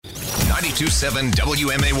92.7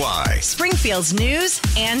 WMAY. Springfield's news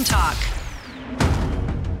and talk.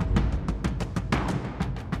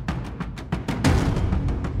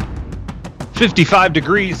 .55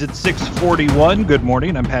 degrees at 6:41. Good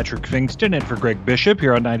morning. I'm Patrick Fingston in for Greg Bishop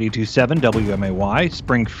here on 92.7 WMAY,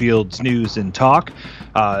 Springfield's News and Talk.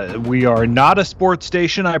 We are not a sports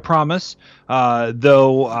station, I promise,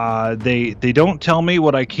 though they don't tell me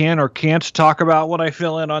what I can or can't talk about when I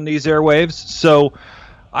fill in on these airwaves. So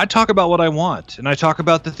I talk about what I want, and I talk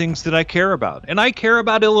about the things that I care about. And I care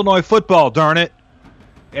about Illinois football, darn it.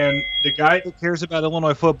 And the guy that cares about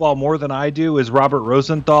Illinois football more than I do is Robert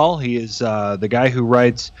Rosenthal. He is the guy who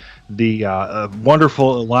writes the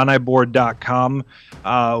wonderful IlliniBoard.com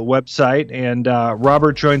website. And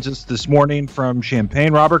Robert joins us this morning from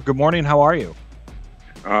Champaign. Robert, good morning. How are you?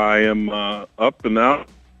 I am up and out.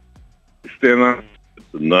 Standing on.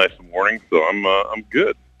 It's a nice morning, so I'm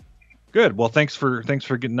good. Good. Well, thanks for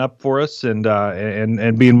getting up for us and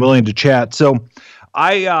being willing to chat. So,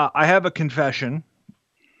 I have a confession.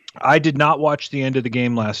 I did not watch the end of the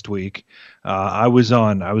game last week. I was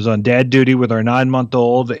on dad duty with our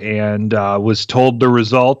 9-month-old and was told the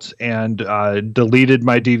results and deleted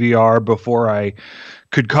my DVR before I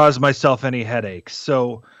could cause myself any headaches.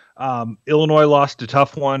 So Illinois lost a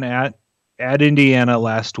tough one at Indiana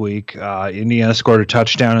last week. Indiana scored a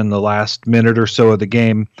touchdown in the last minute or so of the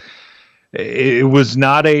game. It was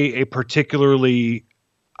not a particularly,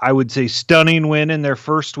 I would say, stunning win in their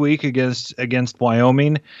first week against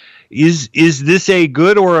Wyoming. Is this a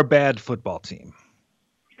good or a bad football team?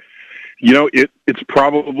 You know, it's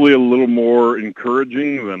probably a little more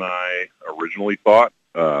encouraging than I originally thought.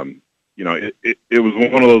 You know, it was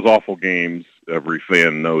one of those awful games. Every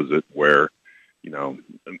fan knows it, where, you know,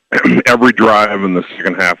 every drive in the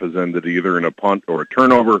second half has ended either in a punt or a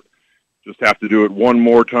turnover. Just have to do it one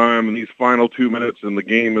more time in these final 2 minutes and the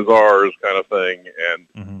game is ours kind of thing.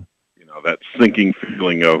 And, you know, that sinking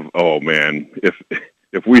feeling of, oh man, if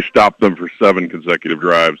we stop them for 7 consecutive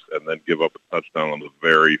drives and then give up a touchdown on the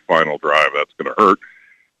very final drive, that's going to hurt.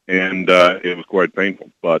 And it was quite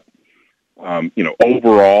painful. But, you know,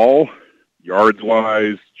 overall,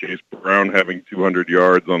 yards-wise, Chase Brown having 200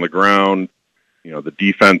 yards on the ground, you know, the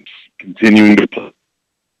defense continuing to play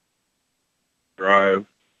drive.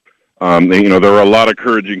 You know, there are a lot of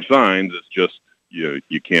encouraging signs. It's just you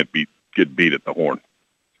can't get beat at the horn.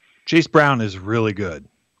 Chase Brown is really good,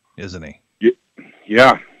 isn't he?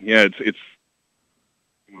 Yeah. It's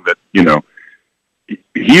that, you know,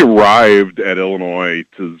 he arrived at Illinois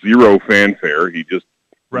to zero fanfare. He just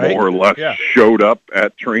more or less showed up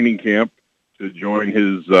at training camp to join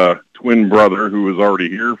his twin brother, who was already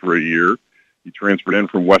here for a year. He transferred in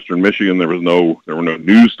from Western Michigan. There were no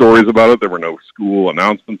news stories about it. There were no school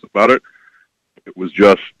announcements about it. It was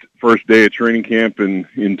just first day of training camp in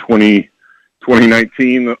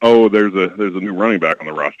 2019. Oh, there's a new running back on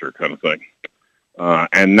the roster, kind of thing.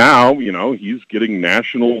 And now, you know, he's getting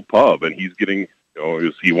national pub, and he's getting, you know,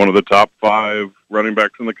 is he one of the top 5 running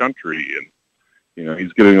backs in the country? And, you know,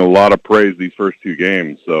 he's getting a lot of praise these first 2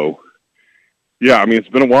 games. So, yeah, I mean, it's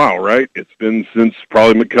been a while, right? It's been since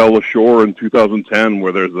probably Mikel Leshore in 2010,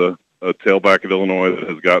 where there's a tailback at Illinois that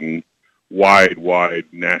has gotten wide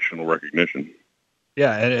national recognition.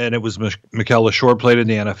 Yeah, and it was Mikel Leshore played in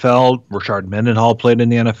the NFL. Rashard Mendenhall played in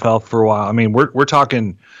the NFL for a while. I mean, we're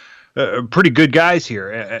talking pretty good guys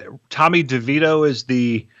here. Tommy DeVito is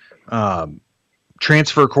the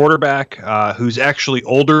transfer quarterback who's actually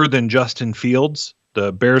older than Justin Fields,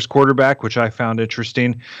 the Bears quarterback, which I found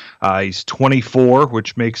interesting. He's 24,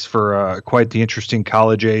 which makes for quite the interesting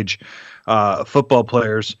college age football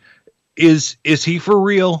players. Is he for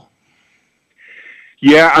real?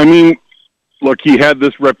 Yeah, I mean, look, he had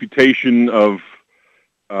this reputation of,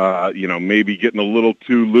 you know, maybe getting a little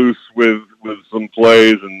too loose with some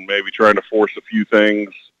plays and maybe trying to force a few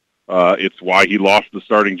things. It's why he lost the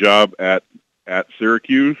starting job at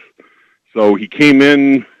Syracuse. So he came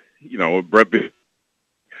in, you know,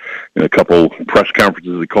 in a couple press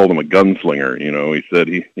conferences, he called him a gunslinger. You know, he said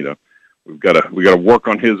we got to work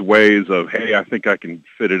on his ways of, hey, I think I can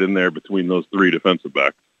fit it in there between those 3 defensive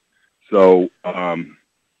backs. So,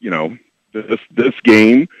 you know, this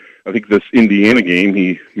game, I think this Indiana game,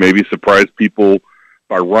 he maybe surprised people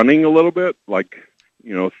by running a little bit, like,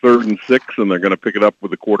 you know, 3rd and 6, and they're going to pick it up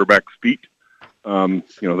with the quarterback's feet. You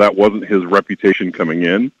know, that wasn't his reputation coming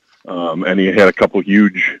in. And he had a couple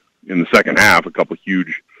huge, in the second half, a couple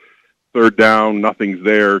huge 3rd down, nothing's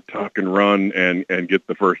there, tuck and run, and get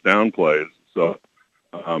the first down plays. So,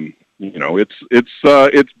 you know,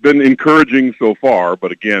 it's been encouraging so far,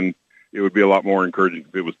 but again, it would be a lot more encouraging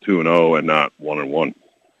if it was 2-0 and not 1-1.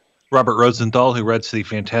 Robert Rosenthal, who writes the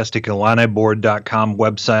fantastic IlliniBoard.com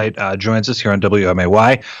website, joins us here on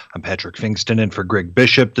WMAY. I'm Patrick Fingston in for Greg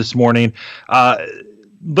Bishop this morning.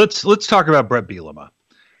 Let's talk about Bret Bielema,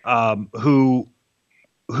 who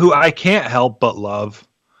I can't help but love.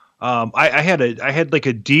 I had a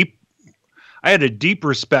deep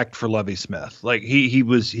respect for Lovie Smith. Like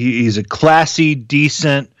he's a classy,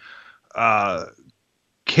 decent,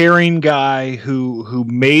 caring guy who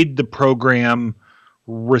made the program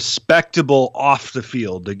respectable off the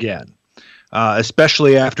field again,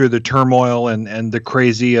 especially after the turmoil and the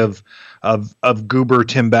crazy of Goober,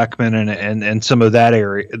 Tim Beckman, and some of that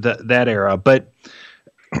era. But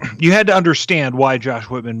you had to understand why Josh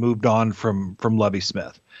Whitman moved on from Lovie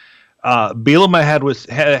Smith. Bielema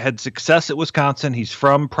had success at Wisconsin. He's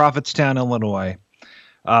from Prophetstown, Illinois.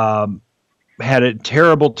 Had a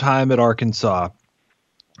terrible time at Arkansas,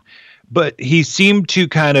 but he seemed to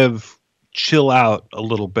kind of chill out a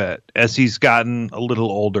little bit as he's gotten a little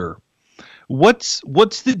older. What's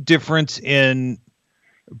the difference in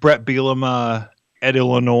Bret Bielema at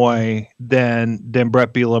Illinois than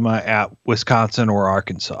Bret Bielema at Wisconsin or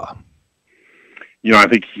Arkansas? I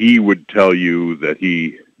think he would tell you that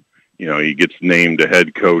he gets named a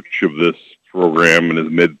head coach of this program in his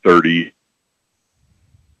mid-30s,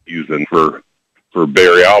 and for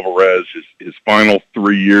Barry Alvarez, his final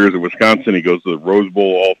 3 years at Wisconsin, he goes to the Rose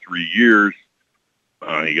Bowl all 3 years.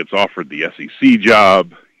 He gets offered the SEC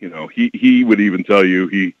job. He would even tell you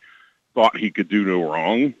he thought he could do no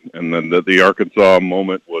wrong, and then that the Arkansas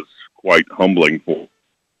moment was quite humbling for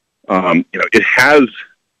him. It has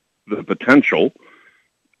the potential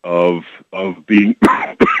of being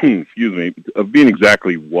of being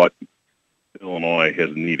exactly what Illinois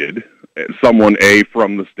has needed. Someone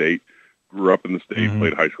from the state, grew up in the state,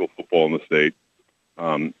 played high school football in the state.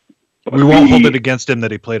 We won't hold it against him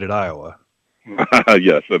that he played at Iowa.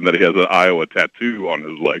 Yes, and that he has an Iowa tattoo on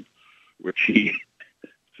his leg, which he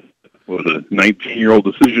was a 19-year-old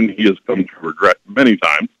decision he has come to regret many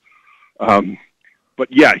times. But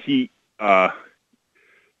yeah, he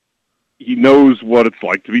knows what it's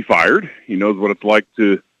like to be fired. He knows what it's like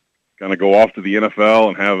to kind of go off to the NFL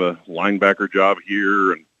and have a linebacker job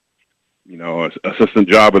here and, an assistant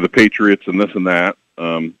job with the Patriots and this and that.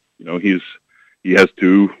 He has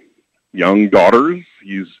 2 young daughters.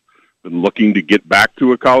 He's been looking to get back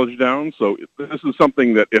to a college down. So this is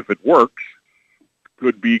something that, if it works,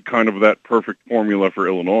 could be kind of that perfect formula for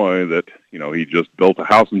Illinois that, he just built a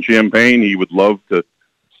house in Champaign. He would love to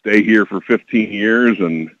stay here for 15 years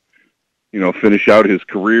and, finish out his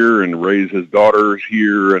career and raise his daughters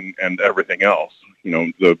here and everything else.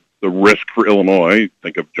 The risk for Illinois,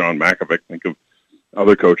 think of John Mackovic, think of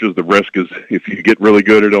other coaches, the risk is if you get really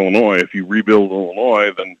good at Illinois, if you rebuild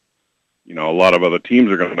Illinois, then, a lot of other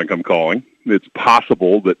teams are going to come calling. It's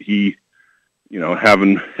possible that he,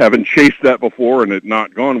 having chased that before and it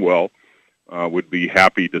not gone well, would be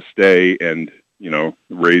happy to stay and,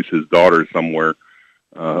 raise his daughter somewhere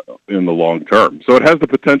in the long term. So it has the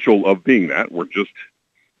potential of being that. We're just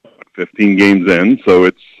 15 games in, so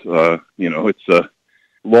it's it's a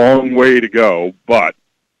long way to go, but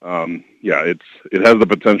it has the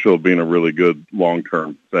potential of being a really good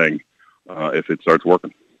long-term thing if it starts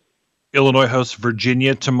working. Illinois hosts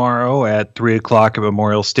Virginia tomorrow at 3:00 at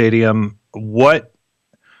Memorial Stadium. What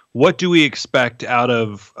do we expect out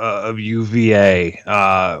of UVA,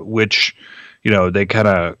 which they kind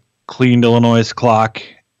of cleaned Illinois' clock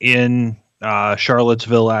in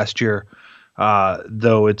Charlottesville last year,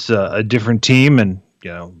 though it's a different team, and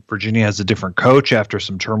Virginia has a different coach after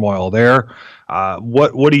some turmoil there.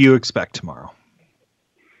 What do you expect tomorrow?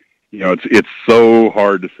 It's so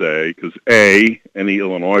hard to say because any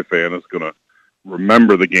Illinois fan is going to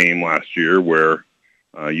remember the game last year where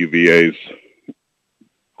UVA's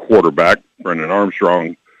quarterback Brendan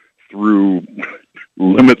Armstrong threw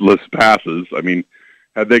limitless passes. I mean,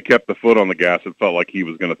 had they kept the foot on the gas, it felt like he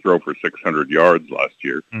was going to throw for 600 yards last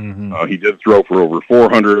year. He did throw for over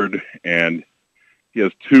 400, and he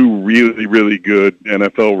has 2 really, really good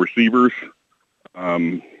NFL receivers.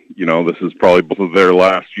 This is probably both of their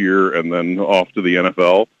last year and then off to the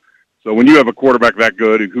NFL. So when you have a quarterback that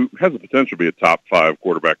good who has the potential to be a top 5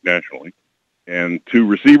 quarterback nationally and 2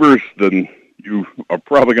 receivers, then you are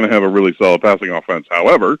probably going to have a really solid passing offense.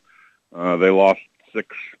 However, they lost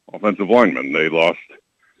 6 offensive linemen. They lost,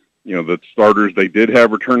 the starters they did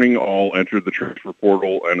have returning all entered the transfer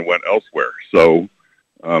portal and went elsewhere. So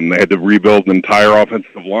they had to rebuild an entire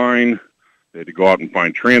offensive line. They had to go out and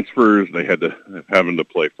find transfers. They had to having to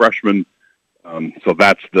play freshmen. So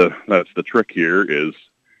that's the trick here is,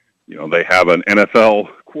 they have an NFL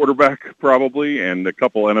quarterback probably and a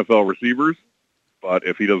couple NFL receivers. But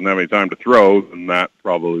if he doesn't have any time to throw, then that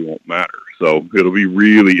probably won't matter. So it'll be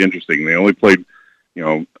really interesting. They only played,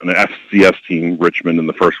 an FCS team, Richmond, in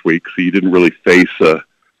the first week, so you didn't really face a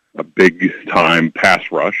big-time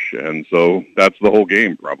pass rush. And so that's the whole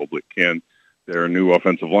game, probably. Can their new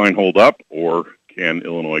offensive line hold up, or can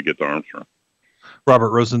Illinois get to Armstrong?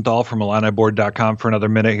 Robert Rosenthal from IlliniBoard.com for another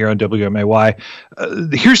minute here on WMAY.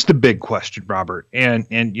 Here's the big question, Robert. And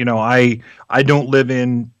I don't live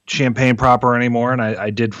in Champaign proper anymore, and I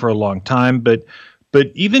did for a long time. But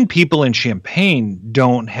even people in Champaign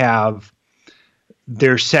don't have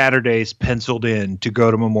their Saturdays penciled in to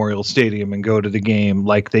go to Memorial Stadium and go to the game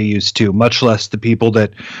like they used to, much less the people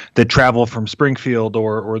that travel from Springfield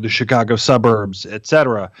or the Chicago suburbs, et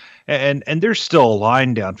cetera. And there's still a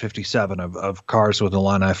line down 57 of cars with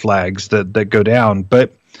Illini flags that go down.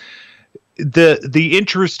 But the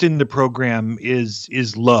interest in the program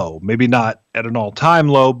is low, maybe not at an all-time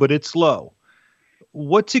low, but it's low.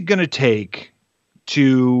 What's it going to take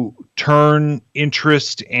to turn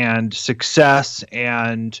interest and success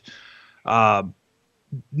and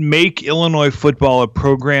make Illinois football a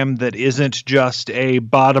program that isn't just a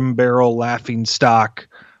bottom barrel laughing stock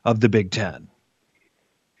of the Big Ten?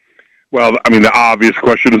 Well, I mean, the obvious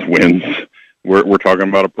question is wins. We're talking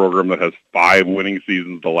about a program that has 5 winning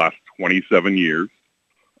seasons the last 27 years.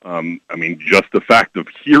 I mean, just the fact of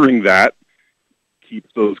hearing that keeps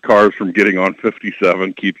those cars from getting on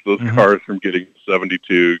 57, keeps those cars from getting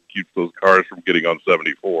 72, keeps those cars from getting on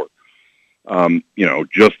 74.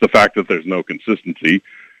 Just the fact that there's no consistency,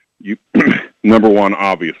 number one,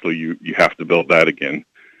 obviously you have to build that again.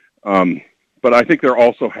 But I think there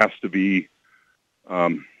also has to be,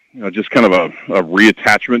 just kind of a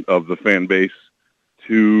reattachment of the fan base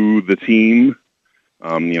to the team.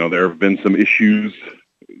 There have been some issues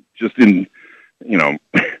just in,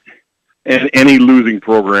 and any losing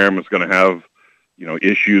program is going to have,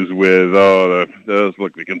 issues with,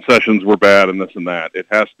 the concessions were bad and this and that. It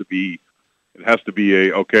has to be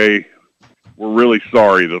okay, we're really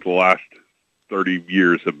sorry that the last 30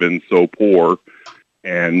 years have been so poor,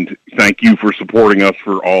 and thank you for supporting us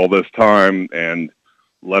for all this time, and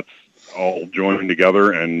let's all join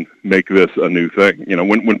together and make this a new thing.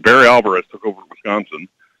 When Barry Alvarez took over Wisconsin,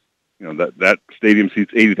 that stadium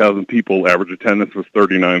seats 80,000 people. Average attendance was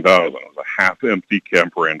 39,000. It was a half-empty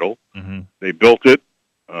Camp Randall. Mm-hmm. They built it.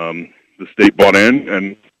 The state bought in,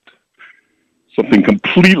 and something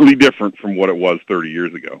completely different from what it was 30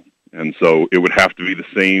 years ago. And so it would have to be the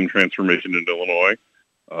same transformation in Illinois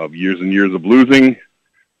of years and years of losing.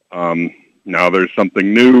 Now there's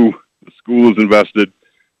something new. The school is invested.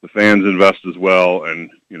 The fans invest as well. And,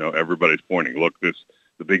 everybody's pointing, look,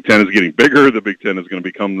 the Big Ten is getting bigger. The Big Ten is going to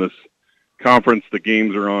become this conference. The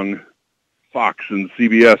games are on Fox and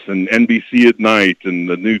CBS and NBC at night, and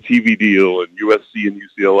the new TV deal, and USC and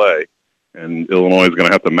UCLA. And Illinois is going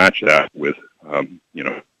to have to match that with,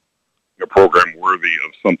 a program worthy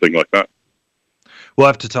of something like that. We'll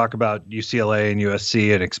have to talk about UCLA and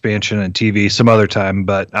USC and expansion and TV some other time,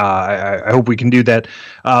 but I hope we can do that.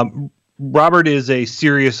 Robert is a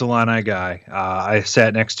serious Illini guy. I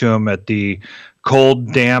sat next to him at the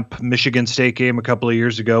cold, damp Michigan State game a couple of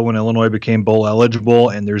years ago when Illinois became bowl eligible,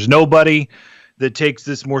 and there's nobody that takes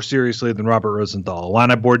this more seriously than Robert Rosenthal.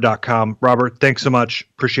 IlliniBoard.com. Robert, thanks so much.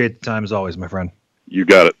 Appreciate the time as always, my friend. You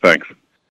got it. Thanks.